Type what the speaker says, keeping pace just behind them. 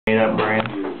made up brand.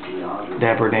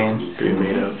 Dapper Dan. Pretty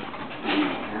made up.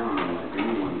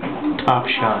 Top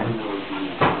Shine.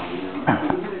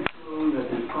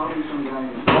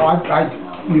 Well, I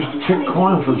used to pick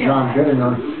corn for John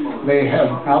Bittinger. They had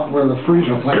out where the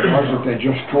freezer plant was that they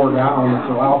just tore down on the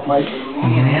corral pipe.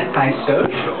 Being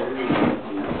antisocial.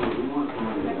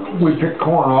 We picked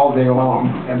corn all day long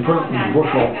and put it in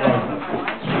bushel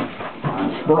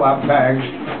burlap bags,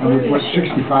 and we put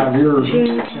 65 ears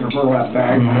in a burlap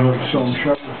bag, and they would sew them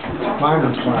shut with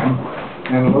liner twine,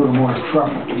 and load them on a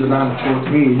truck to go down to Fort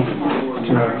Meade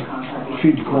to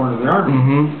feed the corn to the army.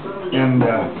 And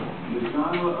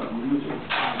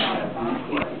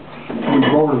we'd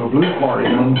go over to the blue quarry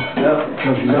then,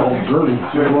 because we got all dirty.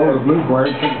 We'd go over to the blue quarry,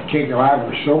 take a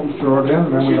lather of soap, throw it in, and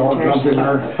then we'd all jump in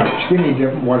there, skinny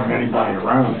dip, wasn't anybody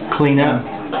around. Clean up.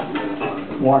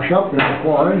 Wash up in the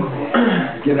quarry,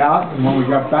 get out, and when we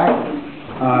got back,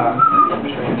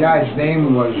 the guy's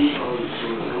name was,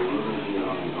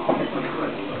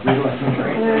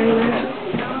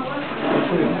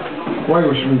 boy, he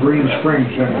was from Green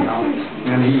Springs anyhow,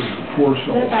 and he was a poor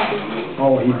soul.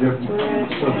 All he did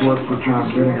was work for John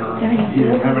Bittinger, and he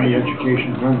didn't have any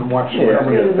education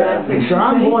whatsoever. He said,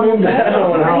 I'm going into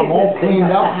town now, I'm all cleaned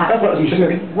up. He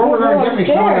said, well, we're going to get me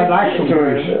some of that axle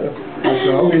grease. I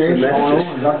said, okay, so I went over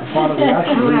and got the pot of the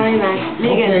axle grease.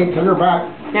 Okay, took her back.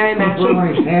 He put it on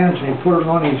his hands, and he put it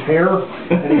on his hair,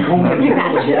 and he combed his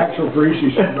hair with the axle grease. He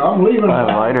said, I'm leaving. I have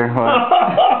a lighter.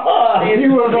 He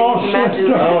was all stitched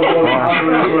up.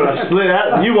 Split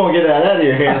out. You won't get that out of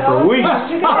your hair for weeks.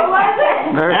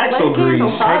 Axle grease.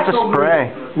 Take the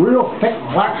spray. Real thick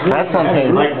black grease. That's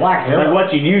something like black hair. Like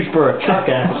what you'd use for a truck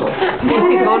axle.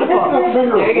 There he goes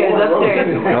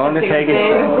upstairs. Going to take it.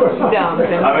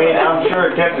 I mean, I'm sure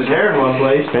it kept his hair in one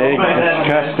place. Big,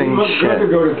 disgusting Good to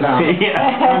shit. go to town. Yeah.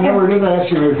 I never did ask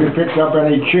him if he picked up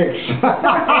any chicks. They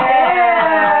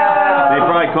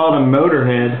probably called him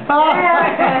Motorhead.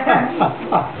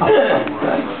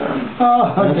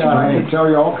 Oh, God, I can tell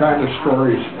you all kinds of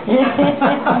stories.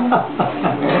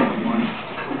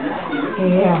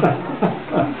 Yeah.